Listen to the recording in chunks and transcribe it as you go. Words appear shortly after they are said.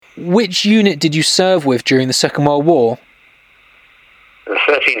which unit did you serve with during the Second World War? The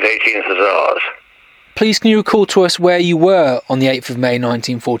 13th, 18th Hussars. Please can you recall to us where you were on the 8th of May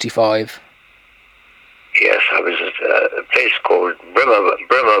 1945? Yes, I was at a place called Bremervorde,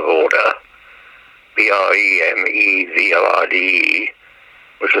 Bremevorde,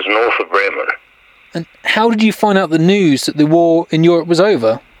 which was north of Bremen. And how did you find out the news that the war in Europe was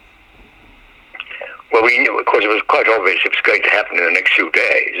over? Well, we knew, of course, it was quite obvious it was going to happen in the next few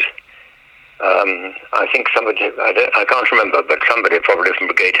days. I think somebody, I can't remember, but somebody probably from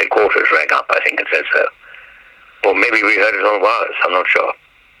Brigade Headquarters rang up, I think, and said so. Or maybe we heard it on wires, I'm not sure.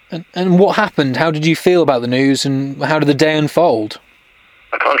 And what happened? How did you feel about the news, and how did the day unfold?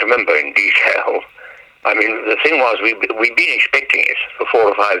 I can't remember in detail. I mean, the thing was, we'd been expecting it for 4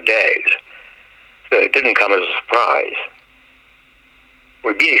 or 5 days, so it didn't come as a surprise.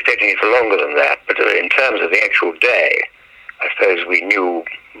 We'd been expecting it for longer than that, but in terms of the actual day, I suppose we knew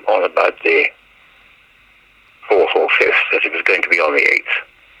on about the 4th or 5th that it was going to be on the 8th,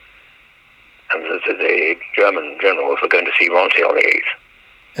 and that the German generals were going to see Monty on the 8th.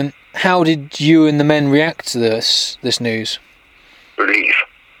 And how did you and the men react to this news? Relief.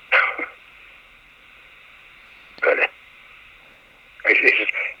 Really.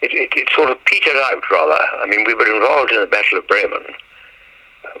 It sort of petered out, rather. I mean, we were involved in the Battle of Bremen,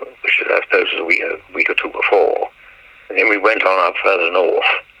 which I suppose was a week or two before. And then we went on up further north.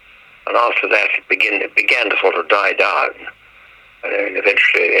 And after that, it began to sort of die down. And then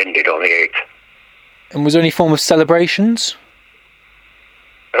eventually it ended on the 8th. And was there any form of celebrations?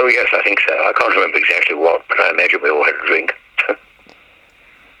 Oh, yes, I think so. I can't remember exactly what, but I imagine we all had a drink.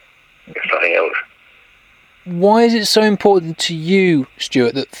 If nothing else. Why is it so important to you,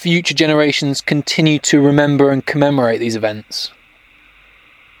 Stuart, that future generations continue to remember and commemorate these events?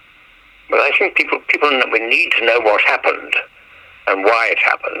 Well, I think people we need to know what happened and why it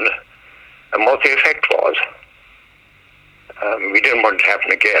happened and what the effect was. We didn't want it to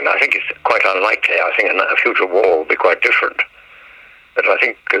happen again. I think it's quite unlikely. I think a future war will be quite different. But I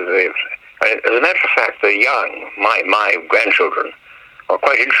think, as a matter of fact, the young, my grandchildren, are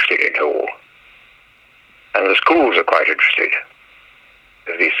quite interested in it all. And the schools are quite interested.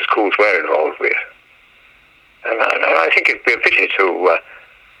 At least the schools we're involved with. And I think it'd be a pity to... well,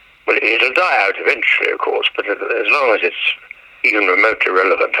 it'll die out eventually, of course, but as long as it's even remotely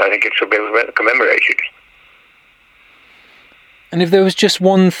relevant, I think it should be commemorated. And if there was just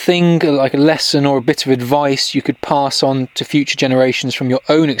one thing, like a lesson or a bit of advice you could pass on to future generations from your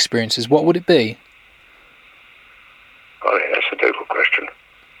own experiences, what would it be? Oh, yeah, that's a difficult question.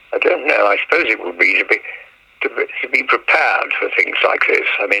 I don't know. I suppose it would be to be prepared for things like this.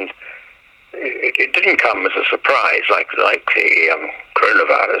 I mean, it didn't come as a surprise like the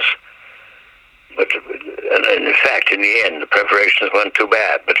coronavirus. But and in fact, in the end, the preparations weren't too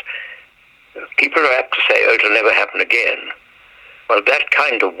bad. But people are apt to say, "Oh, it'll never happen again." Well, that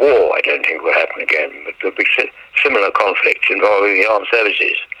kind of war, I don't think will happen again. But there'll be similar conflicts involving the armed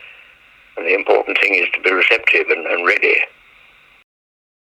services, and the important thing is to be receptive and ready.